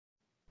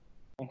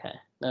Okay.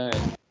 All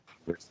right.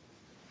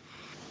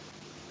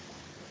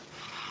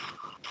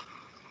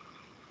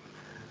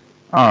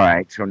 All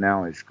right, so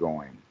now it's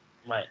going.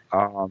 Right.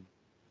 Um,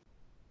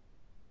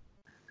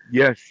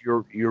 yes,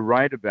 you're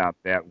right about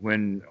that.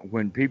 When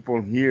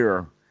people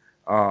hear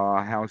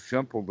how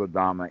simple the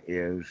Dhamma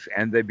is,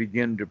 and they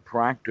begin to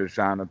practice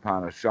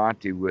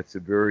Anapanasati with the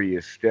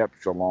various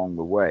steps along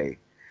the way,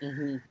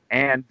 Mm-hmm.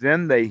 and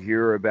then they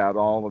hear about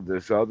all of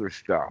this other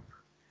stuff,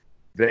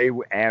 they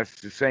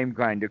ask the same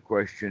kind of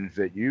questions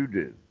that you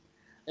do.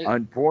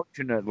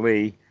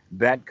 Unfortunately,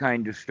 that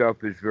kind of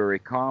stuff is very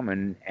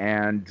common,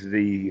 and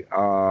the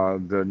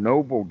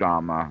noble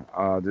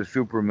Dhamma, the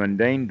super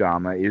mundane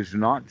Dhamma, is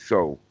not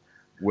so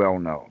well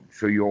known.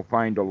 So you'll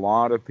find a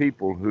lot of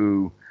people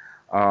who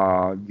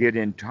get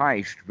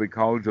enticed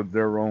because of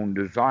their own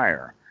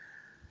desire.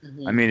 I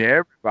Mm-hmm. mean,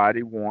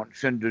 everybody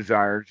wants and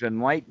desires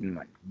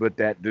enlightenment, but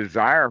that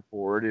desire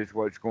for it is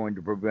what's going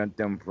to prevent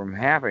them from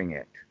having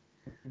it.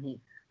 Mm-hmm.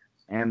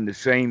 And the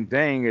same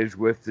thing is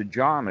with the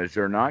jhanas.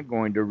 They're not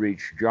going to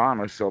reach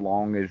jhana so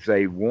long as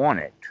they want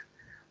it.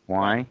 Right.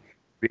 Why?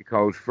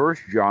 Because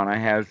first jhana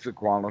has the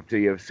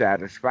quality of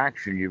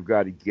satisfaction. You've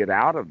got to get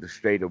out of the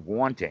state of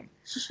wanting.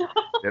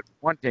 That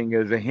wanting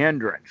is a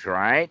hindrance,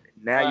 right?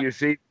 Now Right. you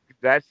see,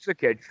 that's the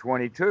catch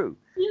 22,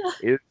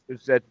 Yeah.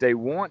 is that they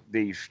want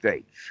these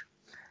states.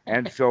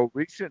 And so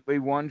recently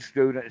one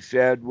student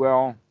said,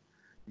 well,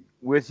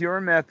 with your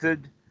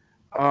method,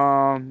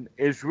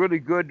 it's really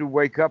good to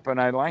wake up, and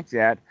I like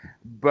that.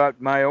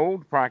 But my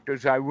old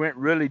practice, I went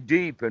really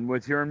deep, and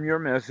with your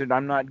method,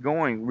 I'm not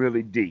going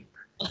really deep.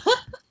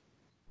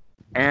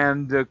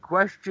 And the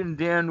question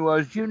then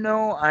was,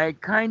 I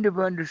kind of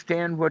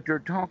understand what they're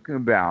talking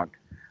about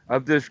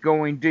of this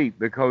going deep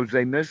because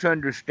they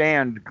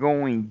misunderstand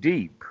going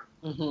deep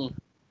Mm-hmm.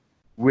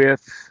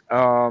 with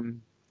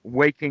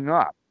waking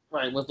up.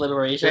 Right. With That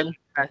liberation.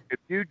 if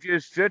you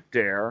just sit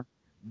there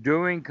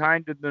doing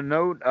kind of the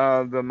note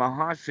of the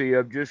Mahasi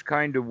of just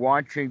kind of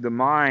watching the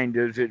mind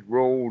as it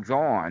rolls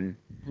on,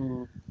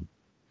 Mm-hmm.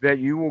 that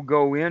you will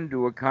go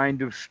into a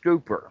kind of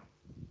stupor.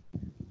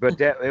 But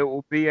that it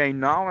will be a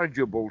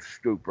knowledgeable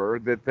stupor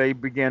that they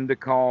begin to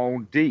call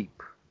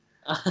deep.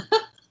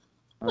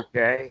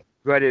 Okay?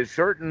 But it's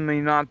certainly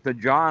not the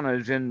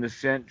jhanas in the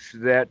sense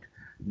that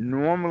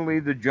normally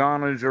the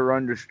jhanas are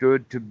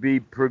understood to be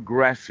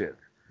progressive.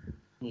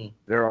 Mm-hmm.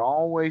 They're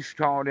always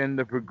taught in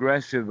the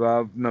progressive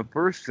of, and the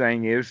first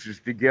thing is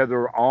to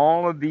gather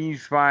all of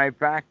these five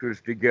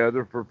factors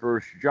together for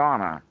first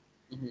jhana.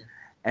 Mm-hmm.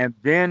 And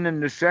then in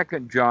the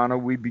second jhana,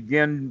 we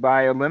begin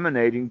by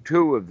eliminating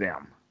two of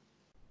them.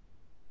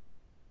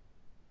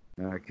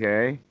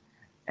 Okay?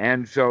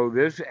 And so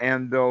this,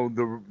 and though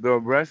the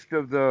rest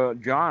of the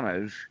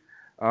jhanas,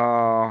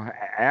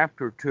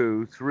 after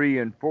two, three,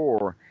 and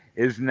four,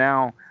 is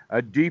now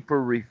a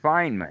deeper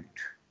refinement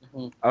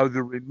Mm-hmm. of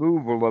the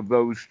removal of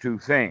those two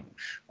things.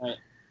 Right.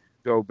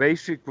 So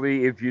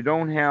basically, if you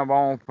don't have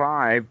all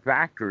five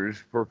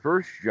factors for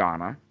first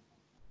jhana,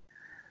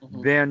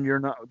 Mm-hmm. then you're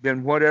not.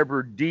 Then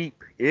whatever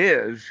deep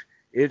is,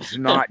 it's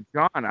not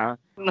jhana.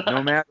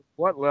 No matter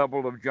what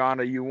level of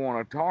jhana you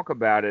want to talk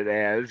about it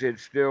as,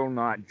 it's still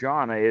not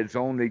jhana. It's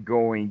only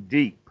going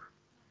deep.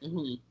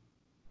 Mm-hmm.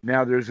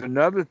 Now, there's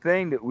another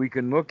thing that we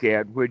can look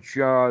at, which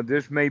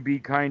this may be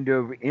kind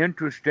of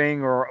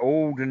interesting or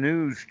old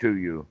news to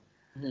you,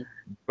 Mm-hmm.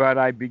 but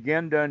I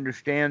begin to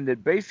understand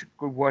that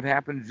basically what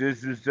happens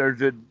is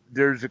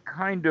there's a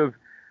kind of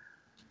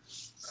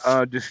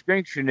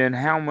distinction in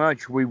how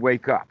much we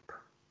wake up.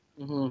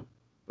 Mm-hmm.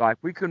 Like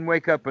we can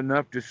wake up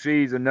enough to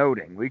see the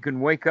noting. We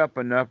can wake up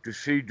enough to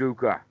see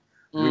dukkha.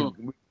 We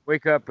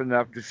wake up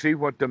enough to see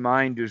what the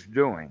mind is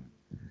doing.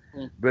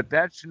 But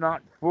that's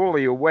not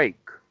fully awake.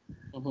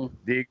 Mm-hmm.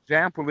 The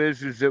example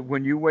is that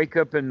when you wake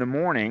up in the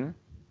morning,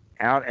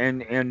 out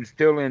and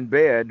still in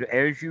bed,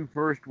 as you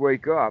first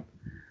wake up,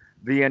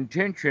 the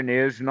intention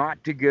is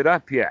not to get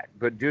up yet,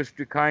 but just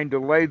to kind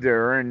of lay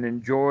there and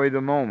enjoy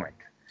the moment.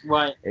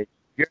 Right. It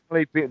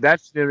generally,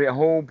 that's the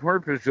whole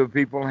purpose of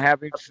people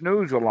having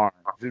snooze alarms,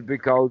 is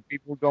because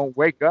people don't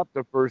wake up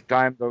the first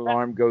time the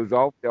alarm goes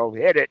off. They'll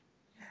hit it,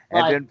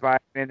 and Right. then 5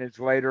 minutes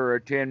later or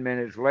 10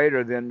 minutes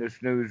later, then the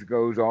snooze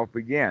goes off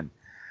again.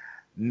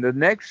 And the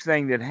next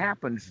thing that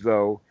happens,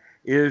 though,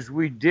 is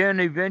we then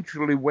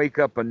eventually wake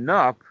up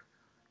enough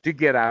to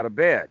get out of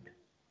bed.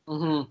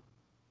 Mm-hmm.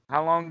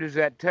 How long does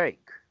that take?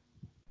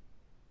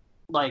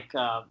 Like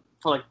for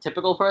like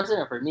typical person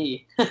or for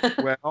me.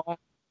 Well,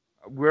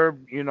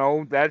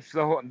 that's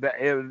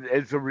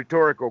it's a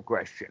rhetorical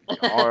question,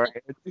 or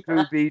it's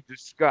to be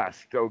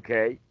discussed,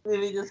 okay?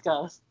 We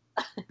discussed.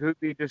 To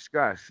be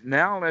discussed.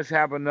 Now let's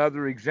have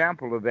another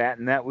example of that,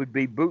 and that would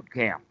be boot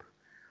camp.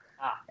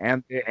 Ah.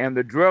 And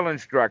the drill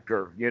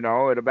instructor,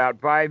 at about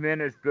 5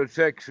 minutes to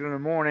 6 in the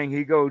morning,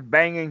 he goes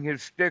banging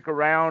his stick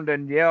around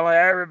and yelling,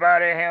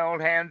 "Everybody held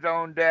hands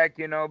on deck,"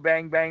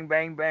 bang, bang,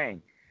 bang,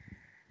 bang.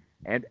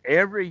 And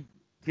every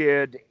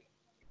kid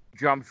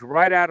jumps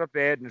right out of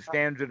bed and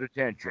stands at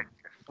attention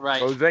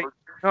Right. because they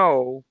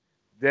know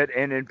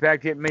And in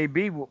fact, it may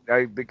be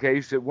the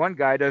case that one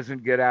guy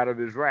doesn't get out of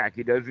his rack.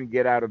 He doesn't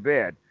get out of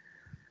bed.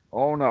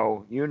 Oh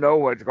no, you know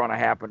what's going to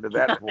happen to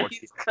that poor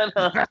He's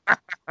gonna.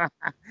 kid.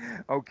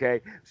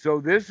 Okay, so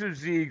this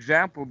is the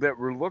example that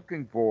we're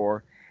looking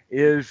for.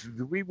 Is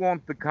we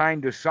want the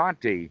kind of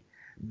sati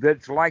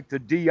that's like the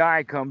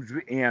DI comes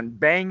in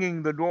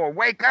banging the door,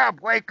 wake up,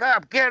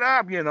 get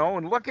up,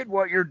 and look at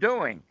what you're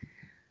doing,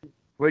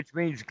 which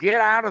means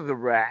get out of the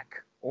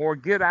rack or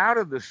get out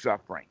of the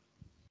suffering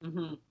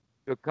Mm-hmm.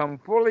 to come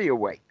fully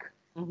awake.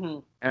 Mm-hmm.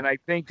 And I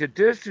think that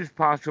this is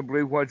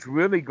possibly what's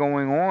really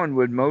going on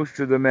with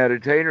most of the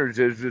meditators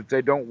is that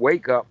they don't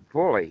wake up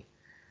fully.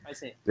 I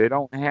see. They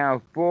don't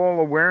have full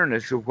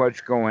awareness of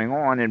what's going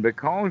on. And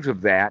because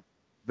of that,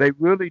 they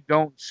really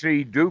don't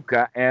see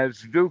dukkha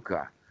as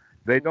dukkha.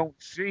 They don't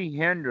see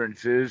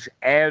hindrances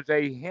as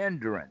a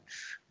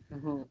hindrance.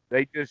 Mm-hmm.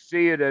 They just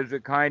see it as a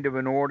kind of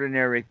an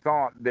ordinary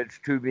thought that's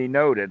to be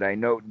noted. I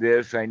note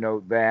this, I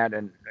note that,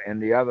 and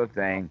the other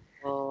thing.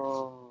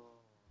 Oh.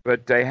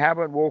 But they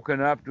haven't woken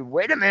up to,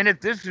 wait a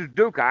minute, this is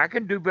dukkha. I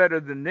can do better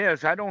than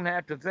this. I don't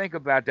have to think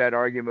about that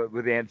argument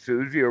with Aunt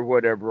Susie or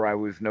whatever I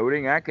was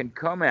noting. I can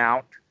come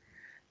out,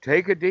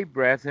 take a deep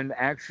breath, and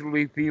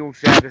actually feel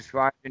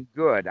satisfied and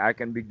good. I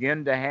can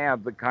begin to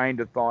have the kind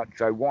of thoughts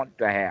I want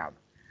to have,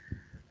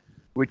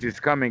 which is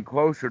coming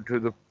closer to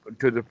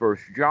the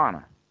first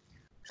jhana.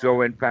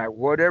 So, in fact,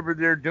 whatever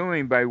they're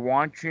doing by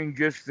watching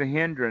just the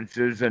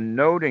hindrances and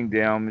noting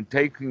them and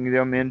taking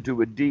them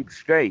into a deep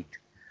state,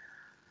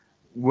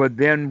 would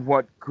then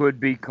what could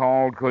be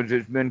called, because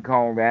it's been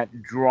called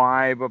that,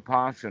 drive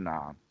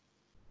vipassana.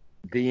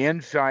 The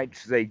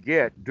insights they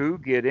do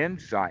get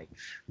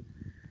insights,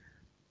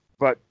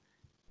 but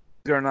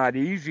they're not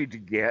easy to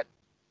get,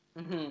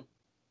 Mm-hmm.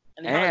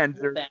 and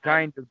they're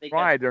kind of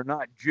dry. They're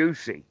not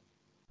juicy.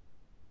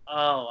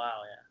 Oh wow,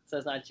 yeah. So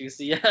it's not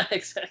juicy. Yeah,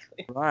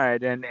 exactly.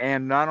 Right,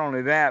 and not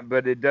only that,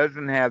 but it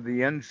doesn't have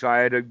the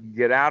insight to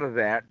get out of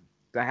that.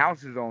 The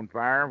house is on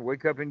fire.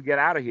 Wake up and get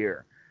out of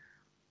here.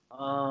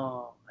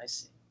 Oh, I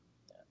see.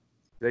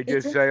 They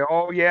just say,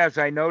 "Oh yes,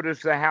 I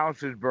noticed the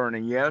house is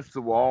burning. Yes,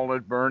 the wall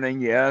is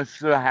burning. Yes,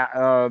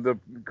 the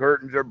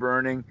curtains are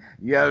burning.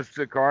 Yes,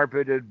 the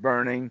carpet is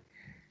burning.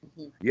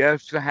 Mm-hmm.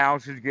 Yes, the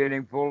house is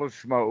getting full of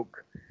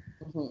smoke."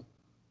 Mm-hmm.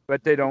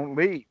 But they don't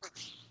leave.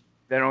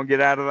 They don't get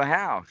out of the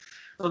house.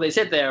 So they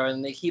sit there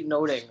and they keep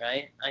noting,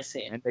 right? I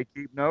see. And they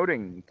keep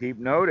noting, keep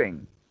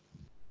noting.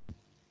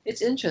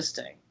 It's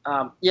interesting.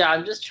 Yeah,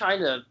 I'm just trying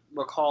to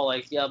recall,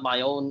 like, yeah,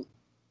 my own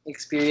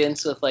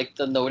experience with like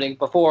the noting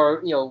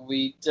before,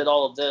 we did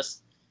all of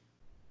this.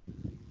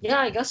 Yeah,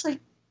 I guess like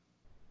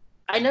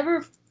I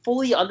never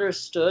fully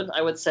understood,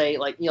 I would say,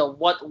 like,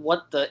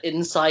 what the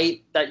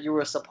insight that you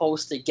were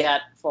supposed to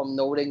get from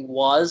noting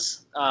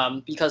was.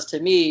 Because to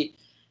me,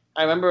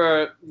 I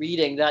remember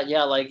reading that,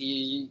 yeah, like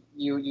you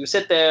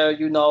sit there,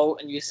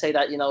 and you say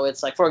that,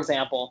 it's like, for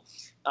example,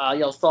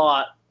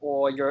 thought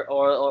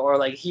or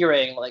like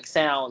hearing, like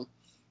sound,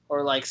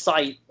 or like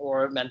sight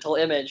or mental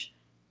image,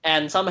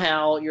 and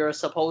somehow you're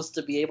supposed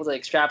to be able to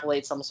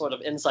extrapolate some sort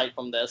of insight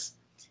from this,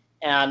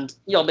 and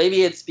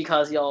maybe it's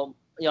because I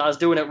was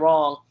doing it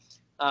wrong,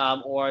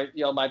 or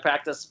my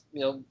practice,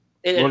 well,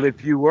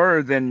 if you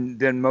were,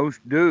 then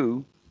most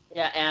do.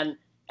 Yeah,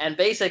 and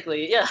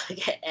basically, yeah,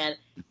 and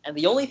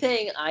the only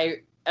thing I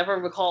ever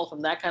recall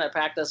from that kind of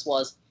practice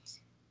was,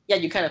 yeah,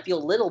 you kind of feel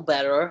a little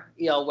better,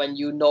 when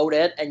you note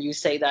it and you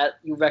say that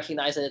you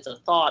recognize that it's a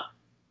thought,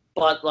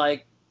 but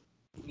like,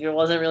 there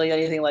wasn't really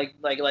anything like,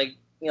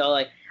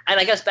 and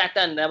I guess back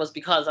then that was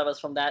because I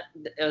was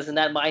it was in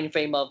that mind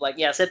frame of like,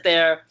 yeah, sit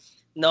there,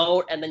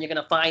 note, and then you're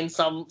gonna find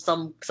some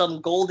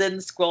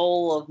golden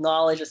scroll of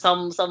knowledge, or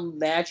some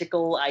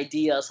magical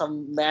idea,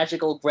 some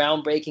magical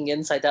groundbreaking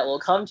insight that will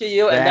come to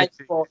you, and That's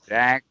then you will,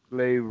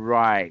 exactly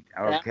right.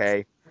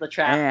 Okay, the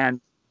trap.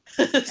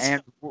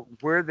 and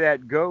where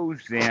that goes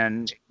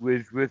then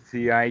was with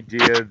the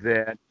idea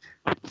that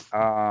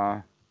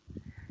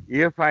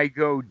if I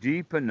go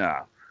deep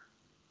enough,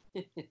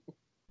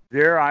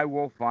 there I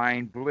will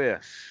find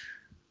bliss.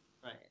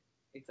 Right.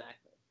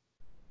 Exactly.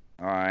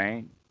 All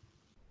right.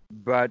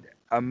 But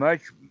a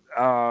much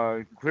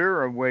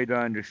clearer way to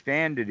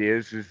understand it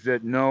is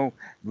that no,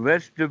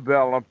 let's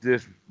develop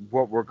this,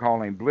 what we're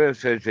calling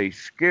bliss, as a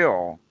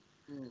skill,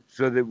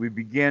 so that we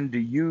begin to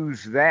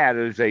use that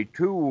as a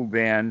tool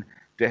then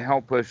to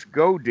help us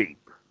go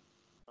deep.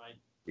 Right.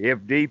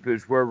 If deep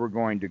is where we're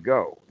going to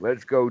go,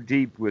 let's go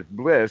deep with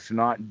bliss,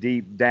 not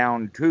deep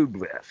down to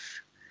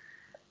bliss.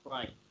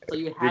 Right. So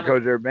you have,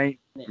 because there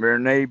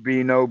may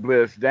be no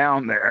bliss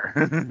down there.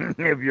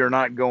 If you're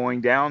not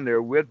going down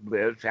there with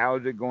bliss, how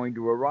is it going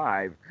to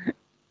arrive?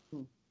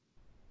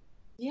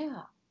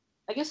 Yeah,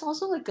 I guess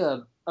also like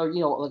a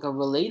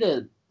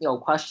related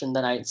question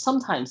that I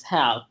sometimes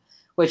have,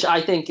 which I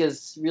think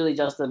is really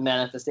just a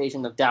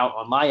manifestation of doubt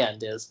on my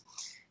end, is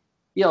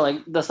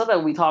like the stuff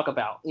that we talk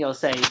about,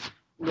 say,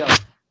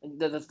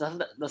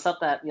 the stuff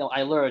that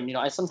I learned,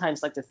 I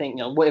sometimes like to think,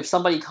 if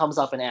somebody comes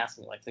up and asks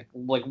me like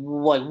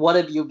what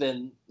have you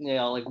been,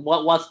 like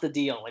what's the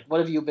deal, like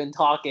what have you been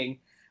talking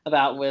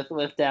about with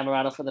Dan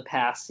Morano for the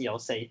past,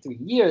 say 3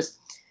 years.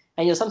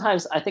 And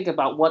sometimes I think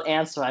about what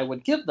answer I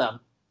would give them.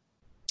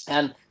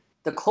 And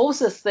the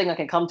closest thing I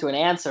can come to an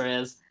answer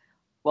is,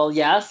 well,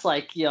 yes,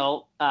 like,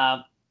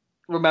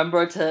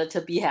 remember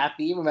to be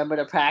happy, remember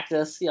to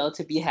practice,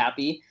 to be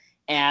happy,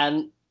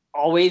 and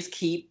always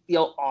keep,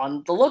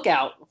 on the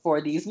lookout for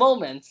these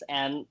moments,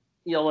 and,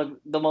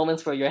 the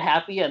moments where you're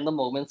happy and the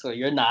moments where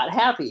you're not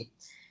happy.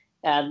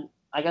 And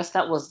I guess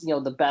that was,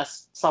 the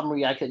best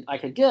summary I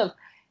could give.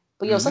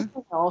 But,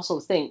 sometimes I also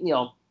think,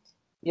 you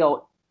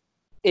know,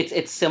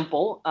 it's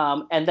simple.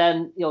 And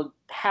then,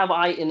 have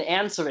I, in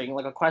answering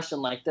like a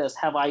question like this,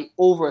 have I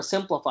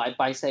oversimplified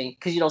by saying,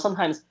 because,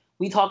 sometimes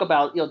we talk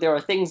about, there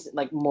are things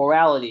like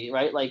morality,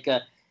 right? Like,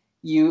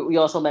 you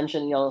also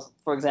mentioned,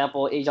 for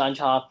example, Ajahn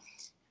Chah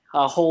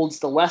holds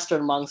the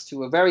Western monks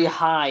to a very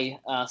high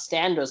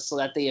standards, so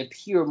that they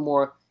appear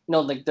more,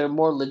 like they're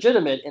more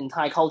legitimate in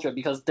Thai culture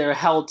because they're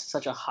held to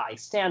such a high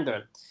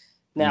standard.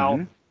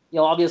 Now,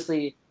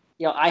 obviously,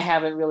 I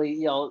haven't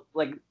really,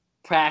 like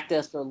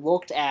practiced or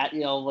looked at,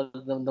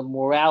 the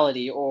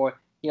morality, or,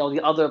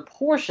 the other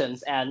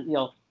portions, and,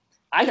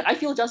 I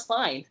feel just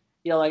fine.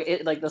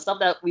 Like the stuff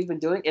that we've been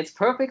doing, it's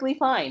perfectly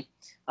fine.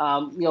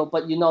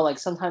 But, like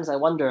sometimes I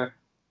wonder,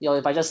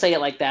 if I just say it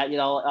like that,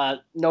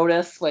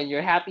 notice when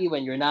you're happy,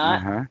 when you're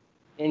not,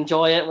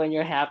 enjoy it when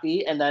you're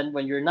happy, and then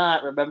when you're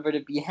not, remember to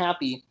be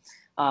happy.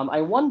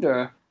 I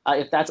wonder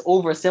if that's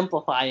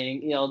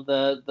oversimplifying,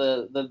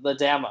 the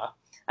Dhamma.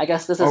 I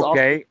guess this is also.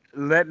 Okay,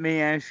 let me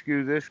ask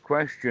you this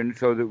question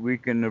so that we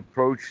can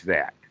approach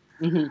that.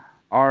 Mhm.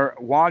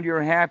 While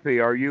you're happy,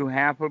 are you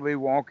happily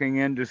walking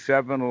into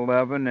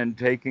 7-Eleven and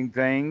taking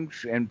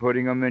things and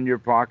putting them in your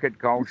pocket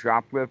called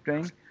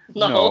shoplifting?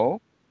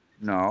 No.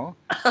 No.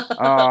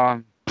 Uh,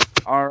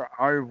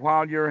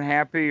 while you're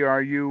happy,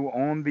 are you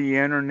on the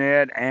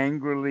internet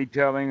angrily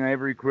telling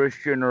every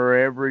Christian or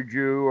every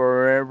Jew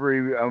or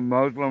every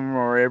Muslim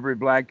or every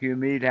black you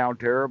meet how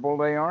terrible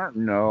they are?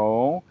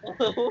 No.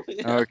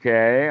 Yeah.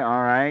 Okay,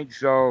 all right.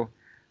 So,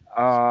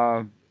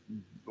 uh,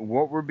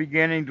 what we're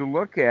beginning to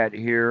look at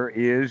here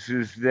is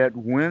that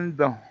when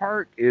the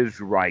heart is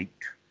right,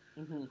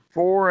 Mhm.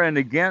 for and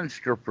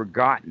against are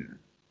forgotten.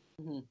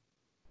 Mhm.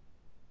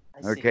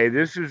 I see. Okay,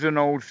 this is an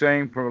old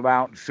saying from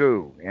Lao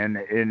Tzu, and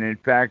in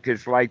fact,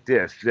 it's like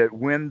this: that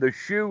when the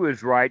shoe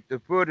is right, the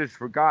foot is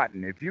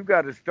forgotten. If you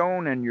got a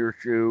stone in your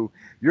shoe,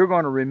 you're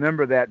going to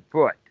remember that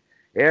foot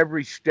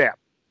every step.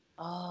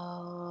 But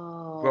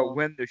Oh.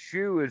 when the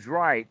shoe is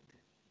right,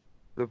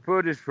 the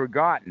foot is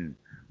forgotten.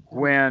 Mhm.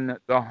 When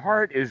the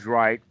heart is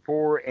right,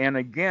 for and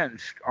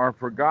against are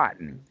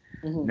forgotten.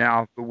 Mhm.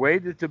 Now, the way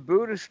that the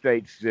Buddha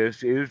states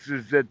this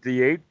is that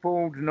the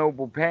Eightfold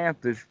Noble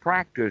Path is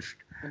practiced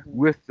Mhm.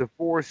 with the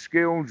four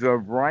skills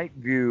of right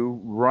view,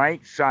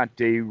 right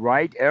sati,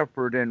 right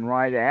effort, and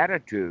right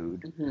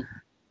attitude, Mhm.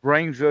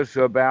 brings us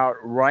about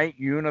right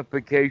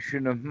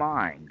unification of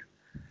mind.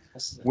 I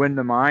see. When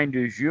the mind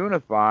is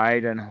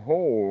unified and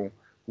whole,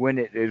 when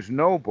it is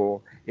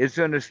noble, it's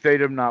in a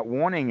state of not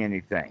wanting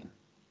anything.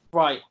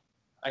 Right.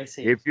 I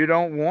see. If you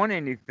don't want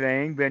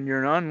anything, then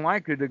you're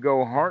unlikely to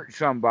go hurt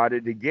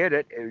somebody to get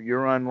it.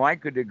 You're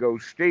unlikely to go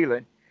steal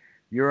it.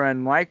 You're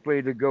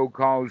unlikely to go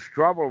cause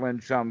trouble in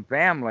some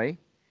family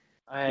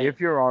Right. if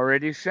you're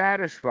already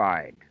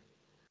satisfied.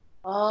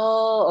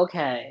 Oh,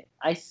 okay.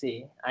 I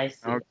see. I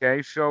see.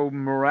 Okay, so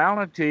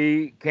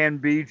morality can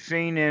be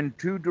seen in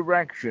two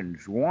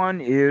directions. One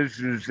is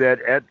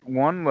that at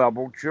one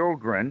level,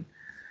 children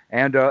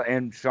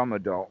and some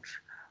adults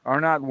are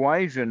not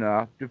wise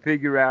enough to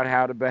figure out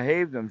how to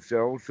behave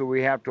themselves, so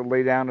we have to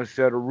lay down a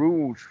set of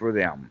rules for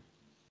them.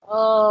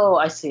 Oh,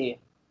 I see.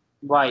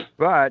 Right.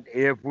 But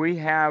if we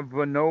have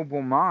a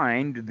noble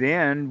mind,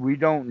 then we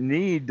don't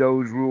need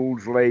those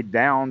rules laid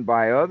down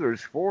by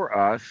others for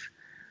us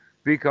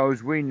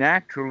because we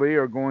naturally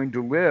are going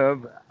to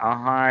live a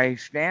high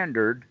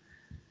standard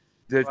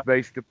that's Right.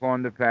 based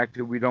upon the fact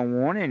that we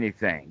don't want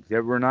anything,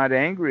 that we're not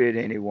angry at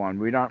anyone,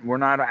 we're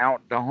not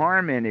out to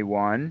harm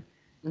anyone.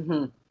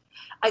 Hmm.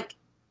 I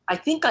I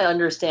think I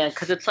understand,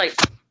 because it's like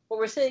what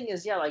we're saying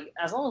is, yeah, like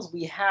as long as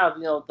we have,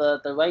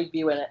 the right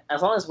view, and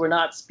as long as we're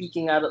not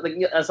speaking out of, like,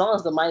 as long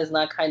as the mind is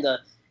not kind of,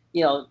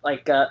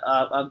 like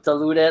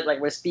diluted, like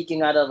we're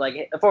speaking out of,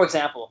 like, for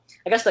example,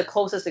 I guess the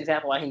closest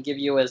example I can give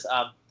you is,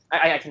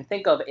 I can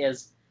think of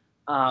is,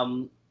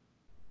 um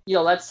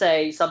let's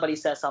say somebody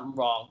says something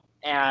wrong,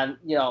 and,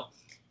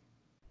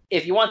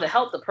 if you want to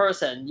help the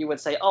person, you would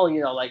say, oh,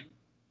 like,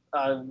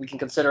 we can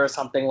consider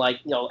something like,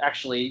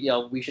 actually,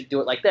 we should do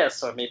it like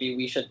this, or maybe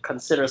we should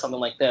consider something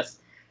like this.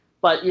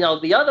 But,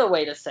 the other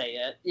way to say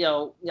it,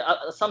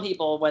 some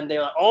people, when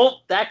they're like, oh,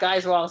 that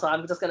guy's wrong, so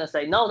I'm just gonna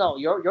say, no, no,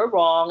 you're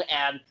wrong,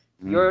 and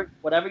Mm.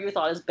 whatever you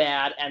thought is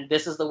bad, and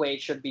this is the way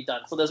it should be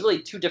done. So there's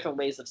really two different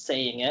ways of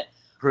saying it.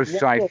 One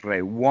Precisely.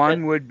 is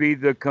One would be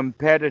the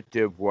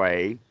competitive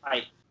way,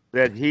 right.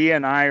 that he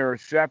and I are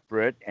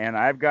separate, and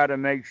I've got to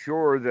make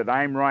sure that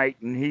I'm right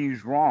and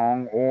he's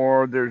wrong,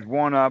 or there's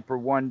one up or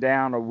one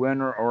down, a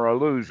winner or a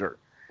loser.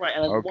 Right,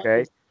 and then one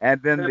Okay?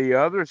 And then the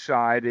other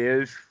side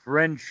is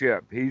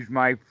friendship. He's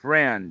my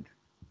friend.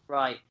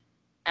 Right.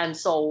 And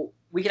so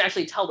we can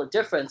actually tell the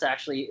difference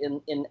actually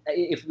in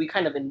if we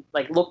kind of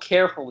like look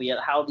carefully at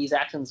how these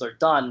actions are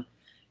done.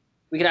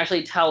 We can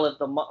actually tell if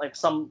the like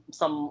some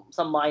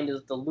mind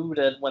is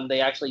deluded when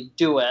they actually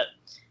do it,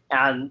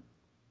 and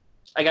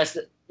I guess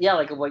yeah,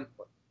 like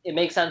it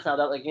makes sense now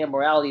that like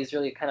morality is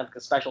really kind of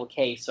a special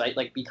case, right?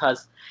 Like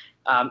because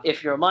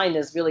if your mind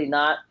is really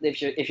not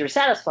if you're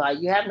satisfied,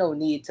 you have no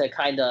need to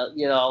kind of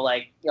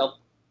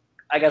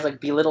I guess like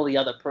belittle the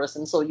other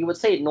person. So you would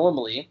say it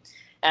normally,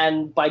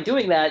 and by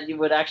doing that, you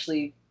would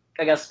actually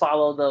I guess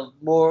follow the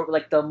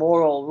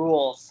moral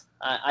rules.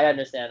 I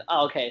understand.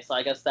 Oh, okay, so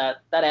I guess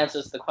that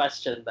answers the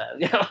question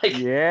then.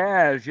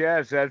 Yes,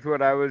 yes, that's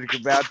what I was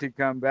about to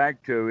come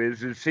back to.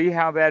 Is to see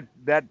how that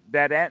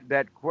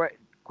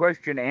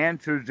question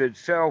answers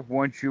itself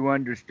once you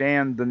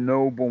understand the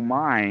noble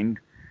mind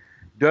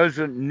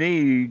doesn't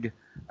need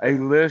a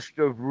list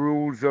of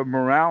rules of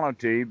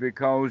morality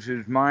because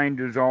his mind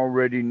is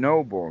already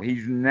noble.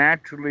 He's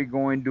naturally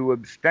going to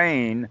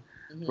abstain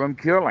from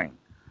killing.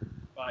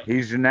 Right.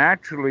 He's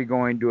naturally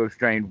going to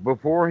abstain.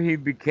 Before he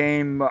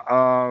became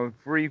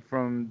free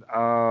from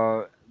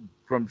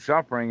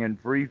suffering and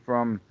free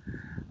from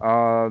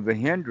the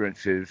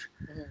hindrances,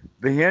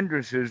 the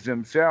hindrances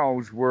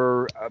themselves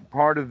were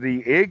part of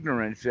the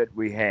ignorance that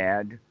we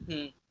had.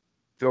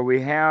 So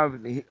we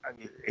have the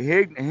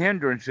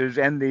hindrances,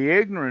 and the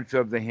ignorance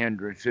of the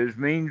hindrances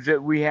means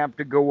that we have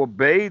to go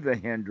obey the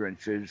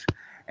hindrances,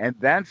 and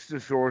that's the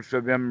source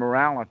of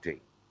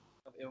immorality.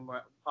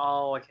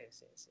 Oh, okay, I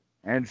see.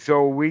 And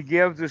so we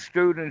give the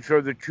students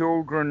or the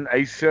children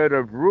a set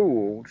of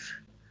rules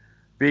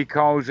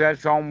because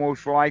that's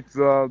almost like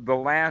the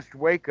last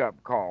wake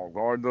up call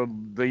or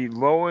the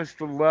lowest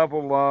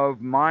level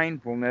of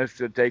mindfulness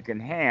that they can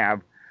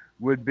have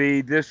would be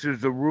this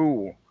is the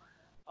rule.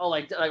 Oh,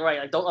 like right,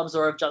 like don't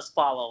observe, just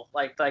follow.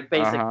 Like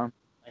basic. Uh-huh.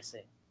 I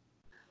see.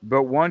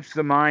 But once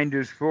the mind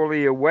is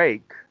fully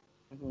awake,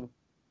 Mm-hmm.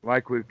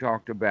 like we've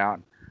talked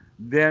about,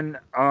 then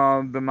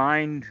the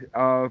mind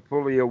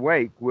fully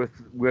awake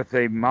with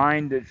a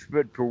mind that's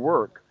fit for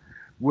work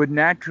would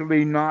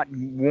naturally not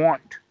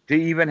want to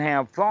even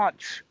have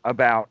thoughts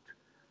about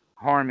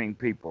harming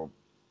people.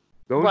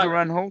 Those Right. are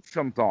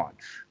unwholesome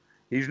thoughts.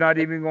 He's not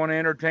even going to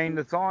entertain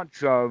the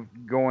thoughts of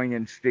going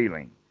and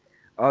stealing,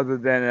 other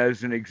than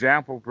as an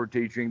example for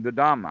teaching the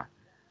Dhamma.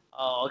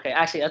 Oh, okay.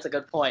 Actually, that's a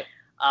good point.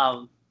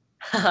 Um,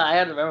 I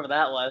had to remember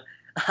that one.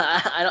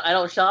 I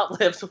don't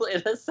shoplift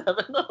in a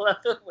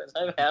 7-Eleven when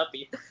I'm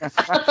happy.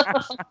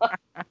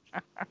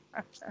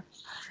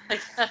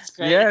 Like, that's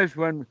great. Yes,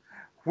 when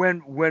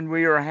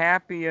we are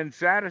happy and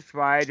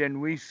satisfied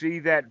and we see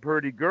that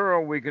pretty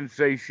girl, we can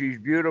say she's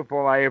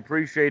beautiful. I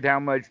appreciate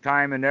how much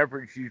time and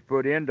effort she's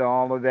put into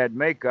all of that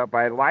makeup.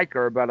 I like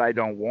her, but I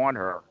don't want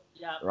her.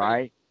 Yeah, pretty.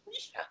 Right?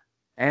 Yeah.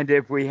 And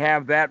if we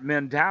have that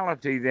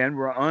mentality, then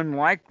we're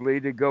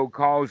unlikely to go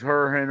cause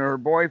her and her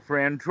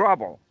boyfriend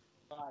trouble.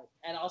 Right.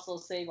 And also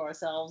save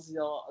ourselves, the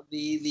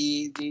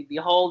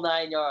whole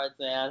 9 yards,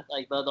 man.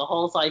 Like the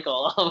whole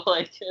cycle of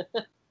like.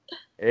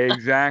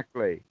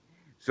 Exactly.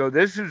 So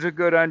this is a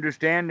good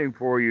understanding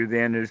for you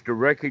then, is to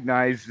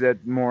recognize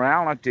that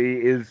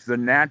morality is the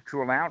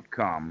natural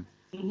outcome.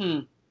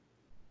 Mhm.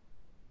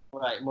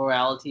 Right.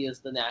 Morality is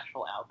the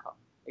natural outcome.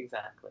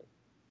 Exactly.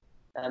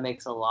 That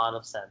makes a lot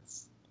of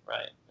sense.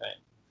 Right. Right.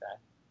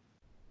 Exactly.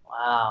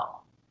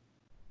 Wow.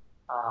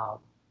 Um,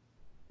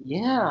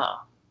 yeah.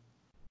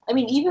 I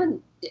mean,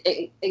 even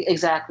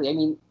exactly. I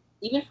mean,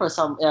 even for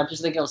some, I'm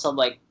just thinking of some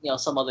like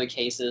some other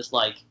cases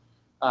like,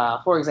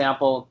 for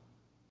example,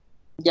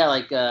 yeah,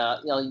 like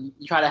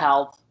you try to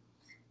help,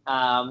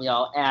 and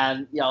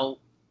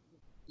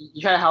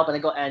you try to help and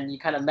then go and you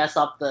kind of mess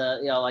up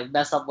like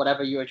mess up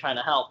whatever you were trying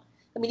to help.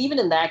 I mean, even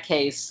in that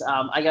case,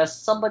 I guess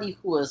somebody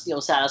who was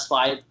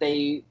satisfied,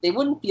 they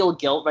wouldn't feel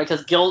guilt, right?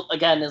 Because guilt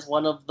again is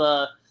one of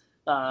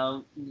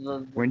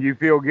When you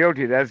feel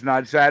guilty, that's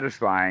not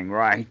satisfying,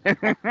 right?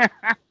 yeah,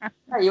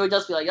 you would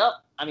just be like, "Yep,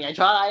 I mean, I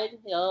tried.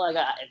 Like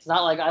it's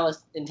not like I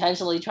was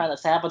intentionally trying to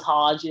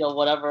sabotage,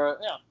 whatever."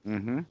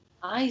 Mm-hmm.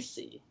 I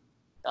see.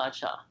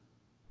 Gotcha.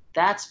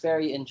 That's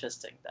very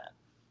interesting. Then.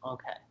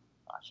 Okay.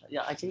 Gotcha.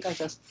 Yeah, I think I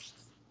just.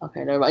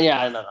 Okay, never mind.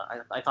 Yeah, no.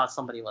 I thought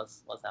somebody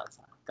was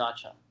outside.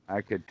 Gotcha. I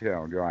could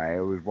tell, Joy.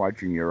 I was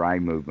watching your eye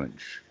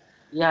movements.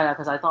 Yeah,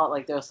 because I thought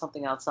like there was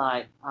something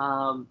outside.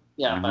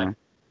 Yeah, but Uh-huh.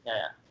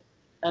 yeah,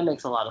 that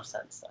makes a lot of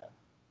sense. Then.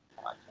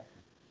 Gotcha.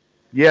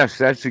 Yes,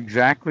 that's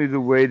exactly the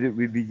way that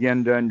we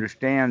begin to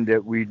understand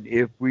that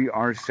if we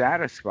are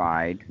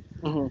satisfied,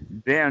 Mm-hmm.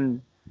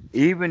 then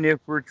even if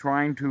we're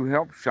trying to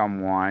help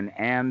someone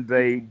and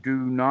they do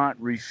not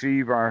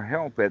receive our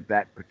help at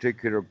that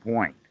particular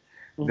point,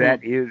 Mm-hmm.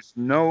 that is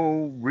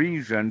no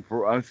reason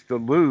for us to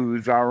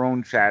lose our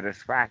own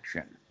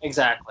satisfaction.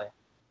 Exactly.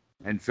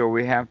 And so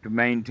we have to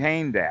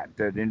maintain that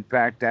in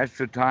fact, that's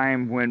the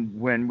time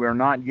when we're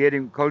not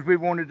getting, because we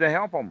wanted to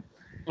help them.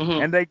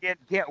 Mm-hmm. And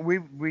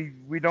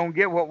we don't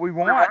get what we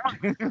want.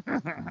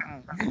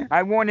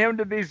 I want him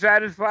to be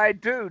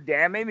satisfied too.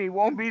 Damn him, he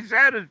won't be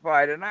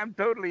satisfied, and I'm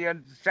totally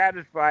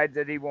unsatisfied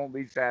that he won't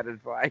be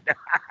satisfied.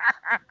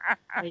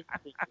 I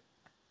see.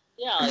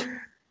 Yeah, like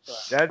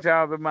That's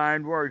how the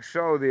mind works.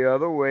 So the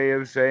other way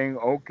of saying,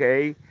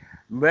 okay,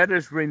 let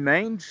us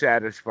remain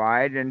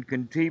satisfied and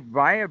can keep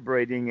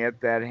vibrating at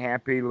that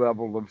happy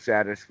level of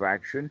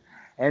satisfaction,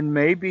 and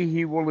maybe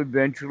he will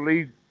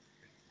eventually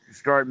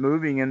start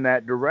moving in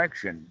that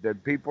direction.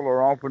 That people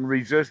are often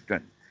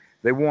resistant.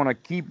 They want to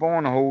keep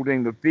on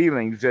holding the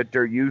feelings that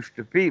they're used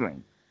to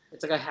feeling.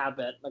 it's like a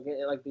habit,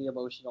 like the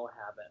emotional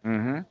habit.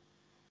 Hmm.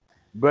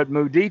 But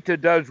mudita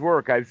does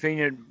work. I've seen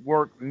it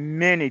work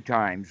many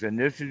times, and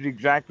this is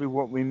exactly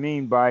what we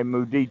mean by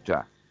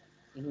mudita.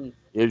 Mm-hmm.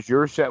 Is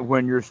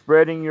when you're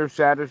spreading your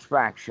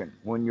satisfaction,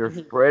 when you're Mm-hmm.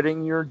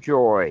 spreading your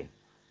joy,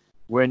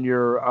 when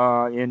you're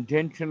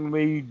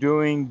intentionally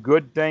doing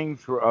good things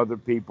for other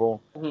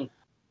people, Mm-hmm.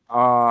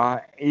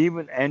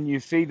 even and you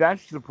see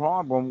that's the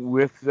problem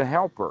with the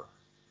helper.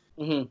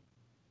 Mm-hmm.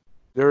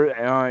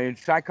 There in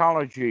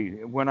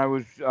psychology, when I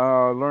was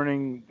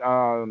learning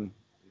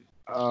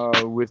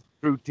with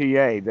through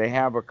TA, they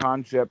have a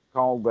concept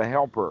called the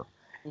helper,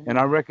 and Mm-hmm.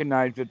 I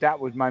recognized that that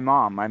was my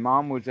mom. My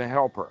mom was a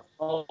helper.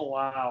 Oh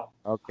wow.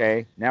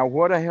 Okay. Now,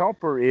 what a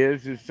helper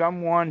is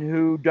someone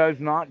who does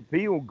not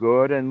feel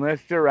good unless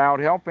they're out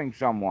helping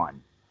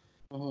someone.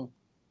 Mm-hmm.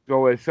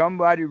 So if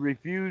somebody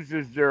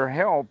refuses their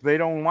help, they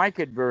don't like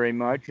it very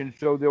much, and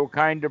so they'll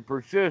kind of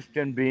persist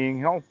in being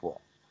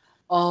helpful.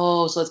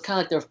 Oh, so it's kind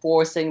of like they're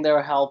forcing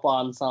their help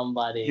on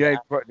somebody. Yeah,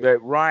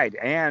 right.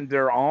 And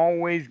they're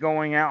always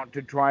going out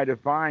to try to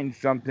find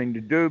something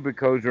to do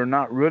because they're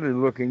not really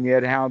looking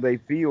at how they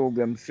feel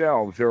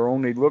themselves. They're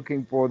only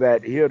looking for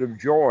that hit of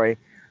joy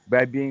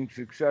by being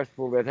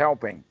successful at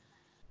helping.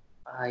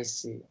 I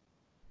see.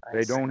 I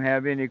They see. don't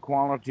have any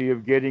quality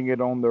of getting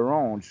it on their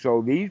own.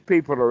 So these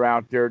people are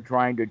out there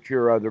trying to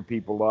cheer other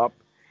people up.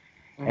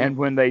 Mm-hmm. And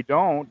when they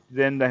don't,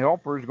 then the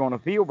helper is going to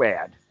feel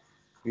bad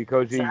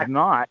because he's Exactly.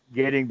 not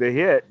getting the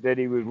hit that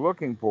he was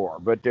looking for.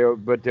 But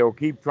they'll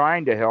keep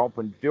trying to help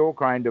and still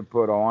trying to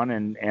put on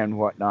and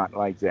whatnot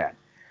like that.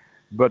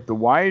 But the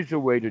wiser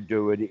way to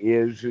do it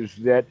is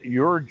that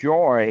your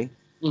joy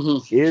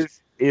Mm-hmm.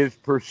 is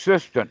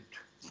persistent.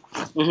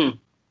 Mm-hmm.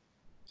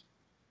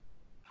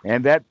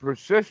 And that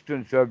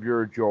persistence of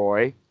your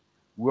joy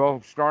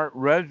will start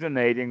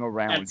resonating And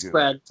around you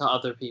spread to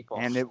other people.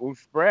 and it will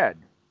spread.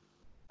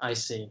 I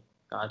see.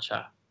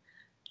 Gotcha.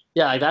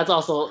 Yeah, like that's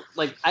also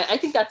like I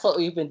think that's what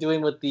we've been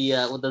doing with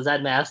the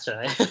Zen master.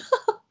 Right?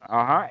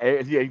 Uh-huh.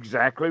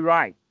 Exactly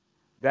right.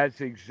 That's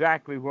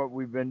exactly what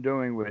we've been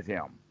doing with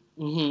him.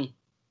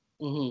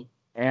 mm-hmm. Mm-hmm.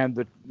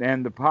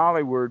 And the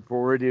Pali word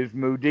for it is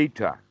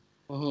mudita.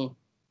 Mm-hmm.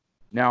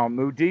 Now,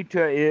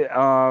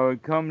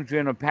 mudita comes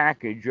in a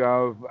package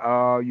of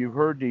you've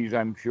heard these,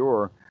 I'm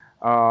sure.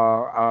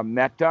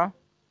 Metta,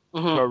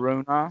 Mm-hmm.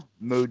 karuna,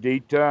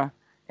 mudita,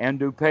 and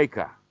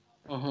upekkha.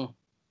 Mm-hmm.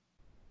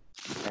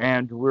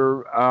 And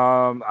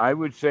I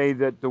would say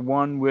that the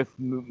one with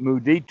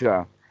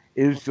mudita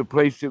is the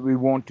place that we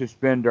want to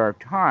spend our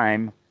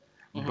time.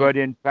 Mm-hmm. But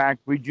in fact,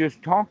 we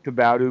just talked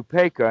about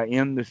upekkha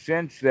in the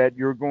sense that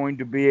you're going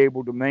to be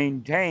able to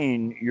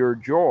maintain your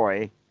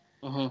joy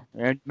Mm-hmm.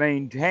 and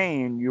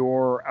maintain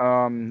your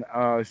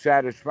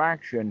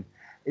satisfaction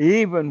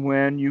even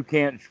when you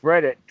can't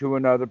spread it to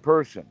another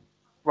person.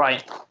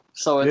 Right.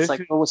 So it's This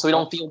like is oh, so we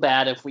don't feel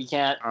bad if we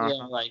can't. Yeah.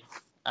 uh, Like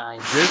I.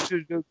 this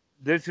is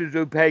this is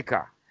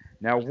upekkha.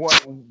 Now,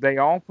 what they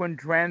often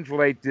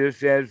translate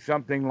this as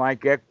something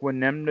like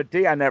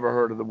equanimity. I never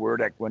heard of the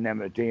word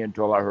equanimity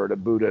until I heard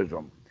of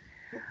Buddhism.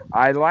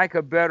 I like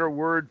a better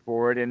word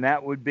for it, and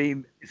that would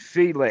be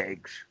sea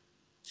legs.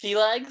 Sea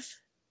legs.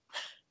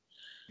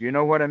 Do you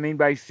know what I mean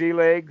by sea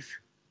legs?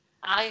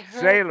 I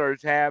heard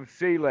Sailors have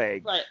sea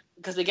legs. right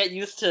because they get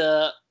used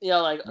to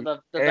like the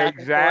back and forth.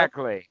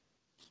 Exactly.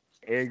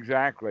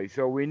 Exactly.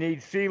 So we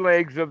need sea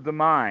legs of the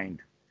mind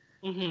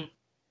Mm-hmm.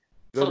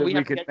 so So that we we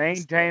have to can get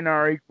used to it. maintain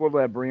our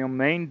equilibrium,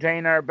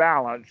 maintain our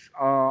balance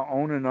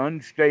in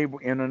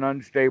an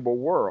unstable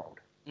world.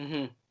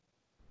 Mm-hmm.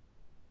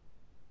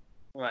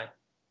 Right.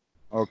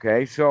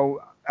 Okay,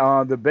 so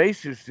the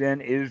basis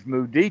then is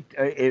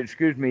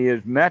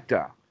is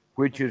metta,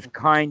 which is Mm-hmm.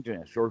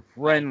 kindness or Right.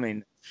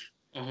 friendliness.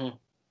 Mm-hmm.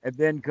 And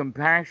then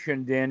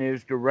compassion then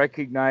is to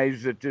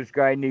recognize that this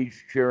guy needs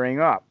cheering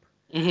up.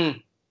 Mm-hmm.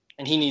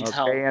 And he needs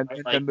help. Okay, and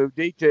Right. then the Like.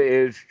 mudita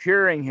is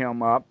cheering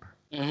him up.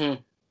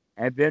 Mm-hmm.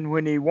 And then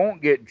when he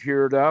won't get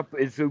cheered up,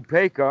 it's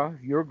upekkha.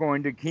 You're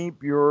going to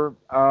keep your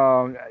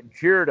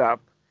cheered up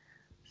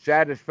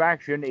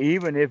satisfaction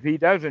even if he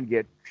doesn't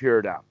get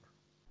cheered up.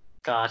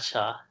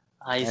 Gotcha.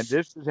 I And see.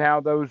 this is how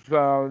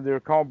they're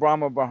called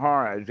Brahma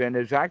Viharas, and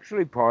it's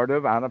actually part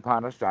of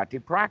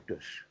Anapanasati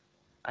practice.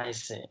 I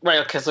see. Right.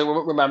 Okay. So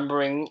we're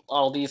remembering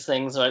all these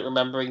things, right?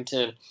 Remembering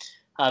to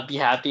be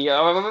happy.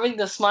 Remembering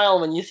to smile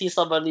when you see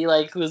somebody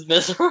like who's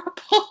miserable.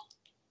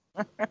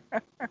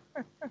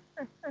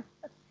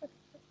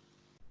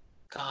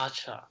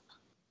 Gotcha.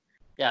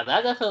 Yeah,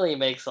 that definitely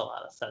makes a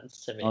lot of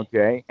sense to me.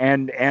 Okay,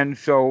 and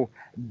so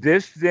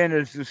this then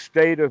is the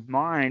state of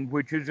mind,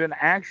 which is an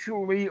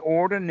actually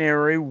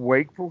ordinary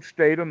wakeful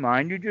state of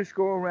mind. You just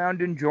go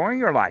around enjoying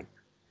your life.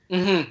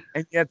 Hmm.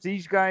 And yet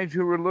these guys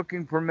who are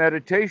looking for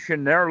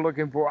meditation, they're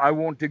looking for, I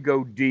want to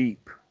go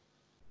deep.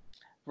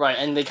 Right,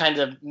 and they kind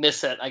of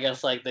miss it. I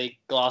guess like they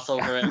gloss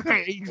over it.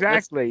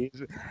 Exactly.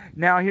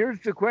 Now here's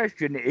the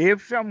question: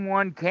 if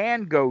someone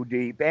can go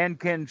deep and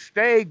can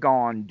stay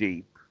gone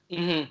deep,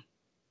 Hmm.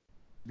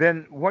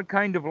 then what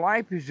kind of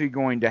life is he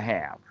going to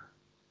have?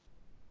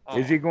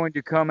 Is Oh, he going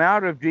to come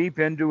out of deep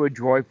into a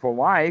joyful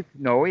life?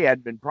 No, he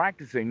hadn't been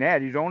practicing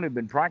that. He's only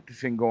been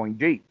practicing going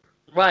deep.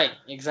 right,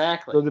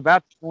 exactly. So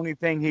about the only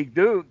thing he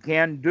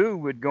can do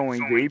with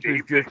going deep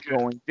is just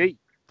going deep.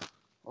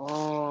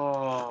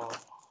 Oh,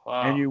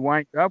 And wow. you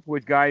wind up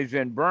with guys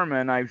in Burma,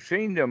 and I've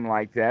seen them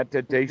like that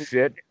they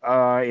sit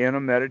in a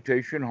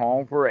meditation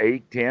hall for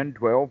 8, 10,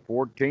 12,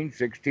 14,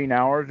 16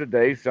 hours a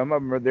day. Some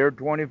of them are there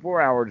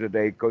 24 hours a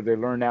day because they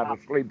learn how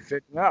to sleep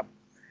sitting up.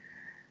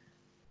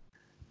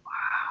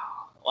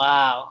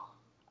 Wow,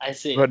 I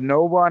see. But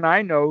no one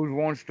I know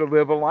wants to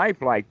live a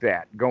life like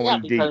that, Yeah,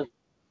 going deep. because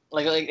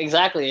like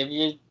exactly, if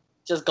you're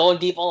just going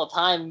deep all the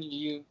time,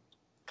 you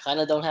kind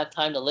of don't have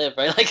time to live,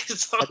 right? Like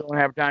so. I don't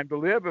have time to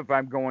live if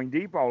I'm going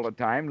deep all the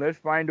time. Let's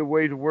find a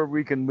way to where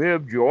we can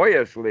live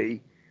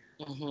joyously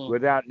Hmm.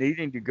 without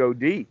needing to go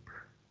deep.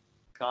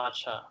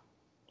 Gotcha.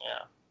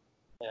 Yeah,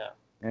 yeah.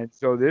 And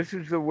so this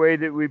is the way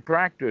that we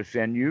practice,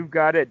 and you've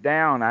got it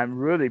down. I'm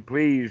really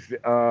pleased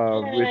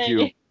with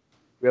you. Yay!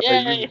 Really,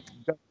 you've Yay!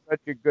 done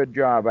such a good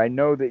job. I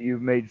know that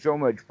you've made so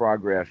much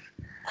progress.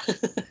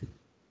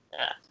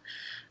 Yeah.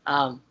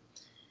 Um.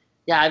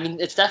 Yeah. I mean,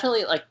 it's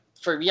definitely like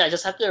for me. I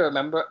just have to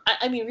remember.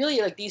 I mean, really,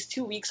 like these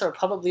 2 weeks are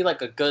probably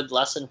like a good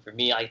lesson for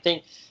me. I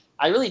think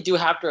I really do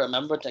have to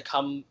remember to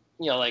come,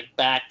 like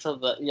back to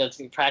the,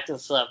 to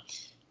practice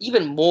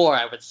even more.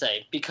 I would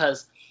say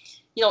because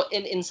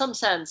in some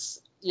sense,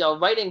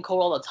 writing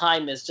code all the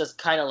time is just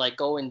kind of like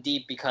going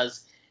deep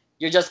because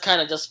you're just kind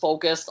of just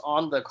focused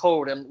on the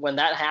code, and when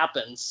that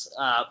happens,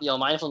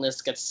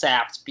 mindfulness gets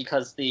sapped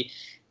because the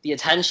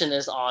attention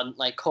is on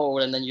like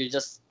code, and then you're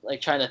just like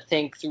trying to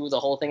think through the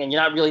whole thing, and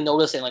you're not really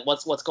noticing like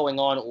what's going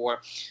on, or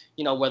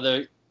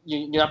whether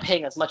you're not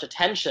paying as much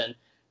attention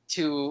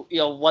to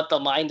what the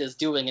mind is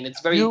doing, and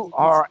it's very You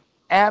are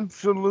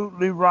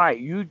absolutely right.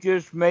 You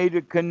just made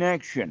a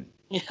connection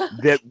yeah,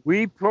 that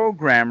we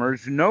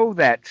programmers know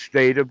that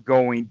state of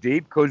going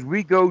deep because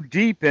we go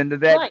deep into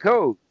that right,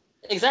 code.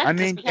 I exactly,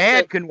 because mean, we have to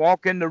Dad can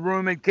walk in the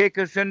room and kick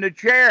us in the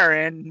chair,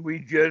 and we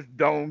just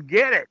don't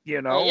get it.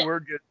 yeah, We're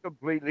just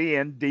completely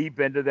in deep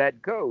into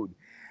that code.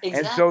 And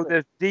so, exactly.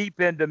 this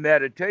deep into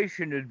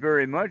meditation is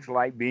very much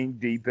like being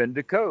deep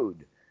into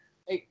code.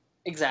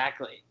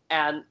 Exactly,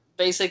 and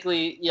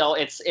basically,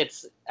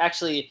 it's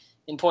actually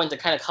important to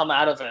kind of come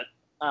out of it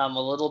a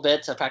little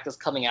bit to practice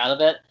coming out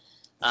of it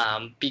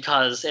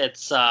because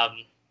it's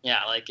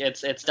yeah, like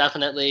it's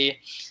definitely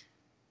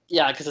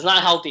yeah, because it's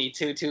not healthy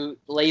to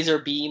laser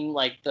beam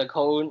like the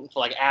code for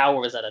like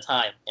hours at a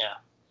time. Yeah,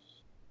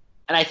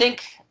 and I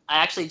think I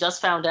actually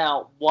just found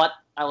out what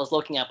I was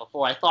looking at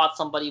before. I thought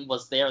somebody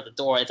was there at the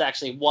door. It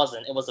actually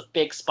wasn't. It was a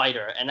big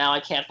spider, and now I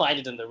can't find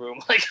it in the room.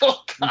 Like,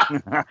 oh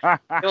god,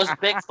 it was a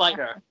big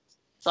spider.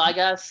 So I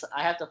guess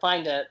I have to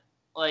find it.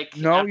 Like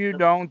No, you after.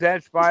 don't.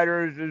 That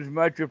spider is as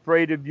much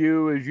afraid of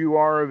you as you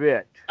are of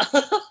it.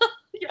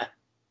 Yeah,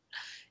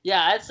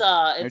 yeah. And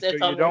so It's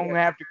you don't unreal.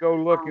 have to go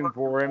looking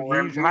for him.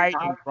 He's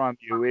hiding from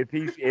you.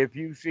 If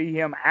you see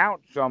him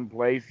out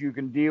someplace, you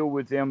can deal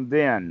with him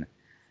then.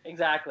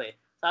 Exactly.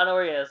 So I don't know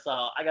where he is. So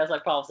I guess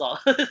like problem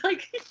solved.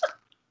 Like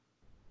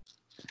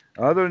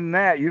Other than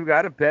that, you've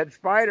got a pet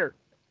spider.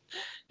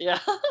 yeah.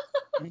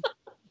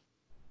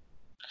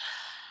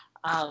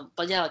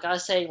 But yeah, like I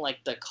was saying,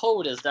 like the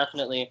code is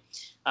definitely,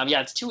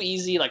 yeah, it's too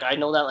easy. Like I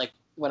know that like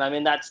when I'm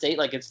in that state,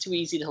 like it's too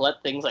easy to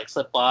let things like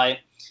slip by,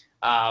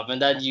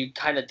 and then you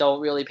kind of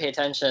don't really pay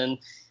attention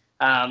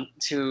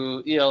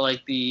to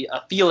like the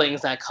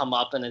feelings that come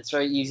up, and it's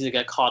very easy to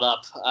get caught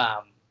up.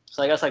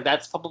 So I guess like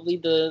that's probably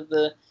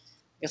the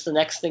I guess the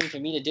next thing for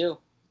me to do,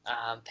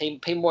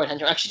 pay more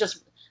attention. Actually,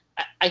 just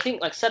I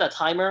think like set a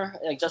timer,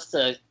 like just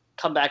to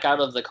come back out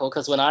of the code,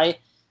 because when I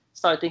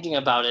start thinking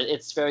about it,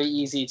 it's very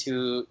easy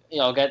to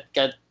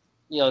get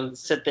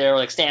sit there or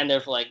like stand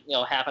there for like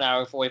half an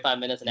hour, 45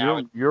 minutes, an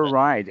hour. You're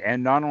right.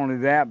 And not only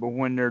that, but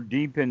when they're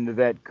deep into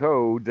that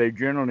code, they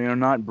generally are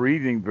not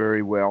breathing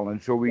very well,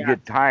 and so we Yeah,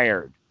 get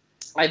tired.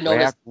 I've We have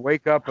noticed. to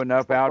wake up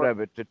enough out of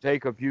it to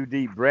take a few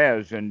deep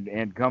breaths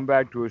and come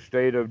back to a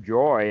state of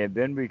joy, and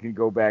then we can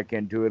go back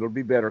into it. It'll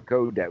be better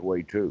code that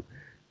way too.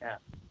 Yeah.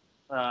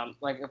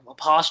 Like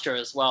posture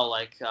as well.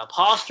 Like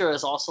posture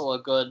is also a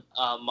good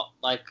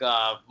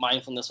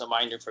mindfulness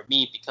reminder for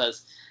me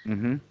because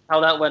Mm-hmm.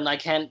 how that when I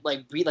can't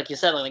like breathe, like you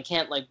said, like I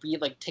can't like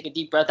breathe, like take a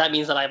deep breath. That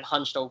means that I'm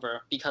hunched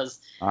over because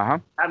Uh-huh.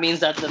 that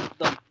means that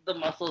the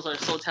muscles are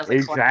so tense,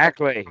 like so I can't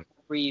Exactly.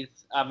 breathe.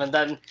 And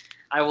then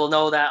I will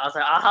know that I was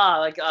like, aha,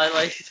 like I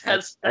like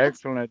That's that's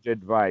excellent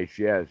advice.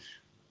 Yes.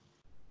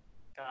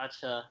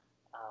 Gotcha.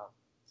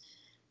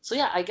 So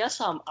yeah, I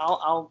guess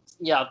I'll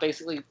yeah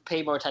basically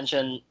pay more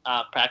attention,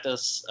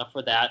 practice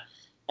for that,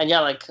 and yeah,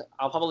 like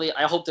I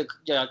hope to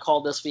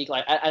call this week.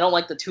 Like I don't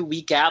like the 2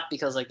 week gap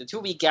because like the 2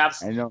 week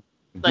gaps, I know.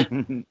 like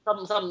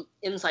some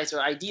insights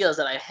or ideas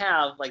that I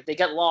have, like they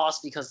get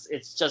lost because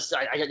it's just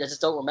I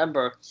just don't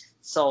remember.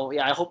 So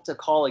yeah, I hope to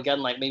call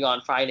again like maybe on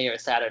Friday or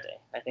Saturday.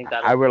 I think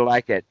I would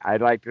like it.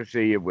 I'd like to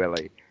see you,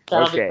 Willie.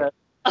 that'll be Okay. good.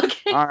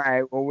 Okay. All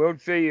right. Well, we'll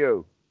see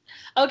you.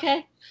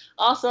 Okay.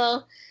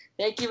 Awesome.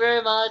 Thank you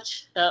very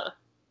much.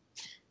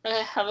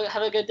 Okay,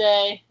 have a good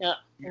day. Yeah.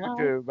 You Bye.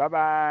 too. Bye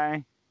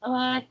bye.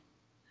 Bye.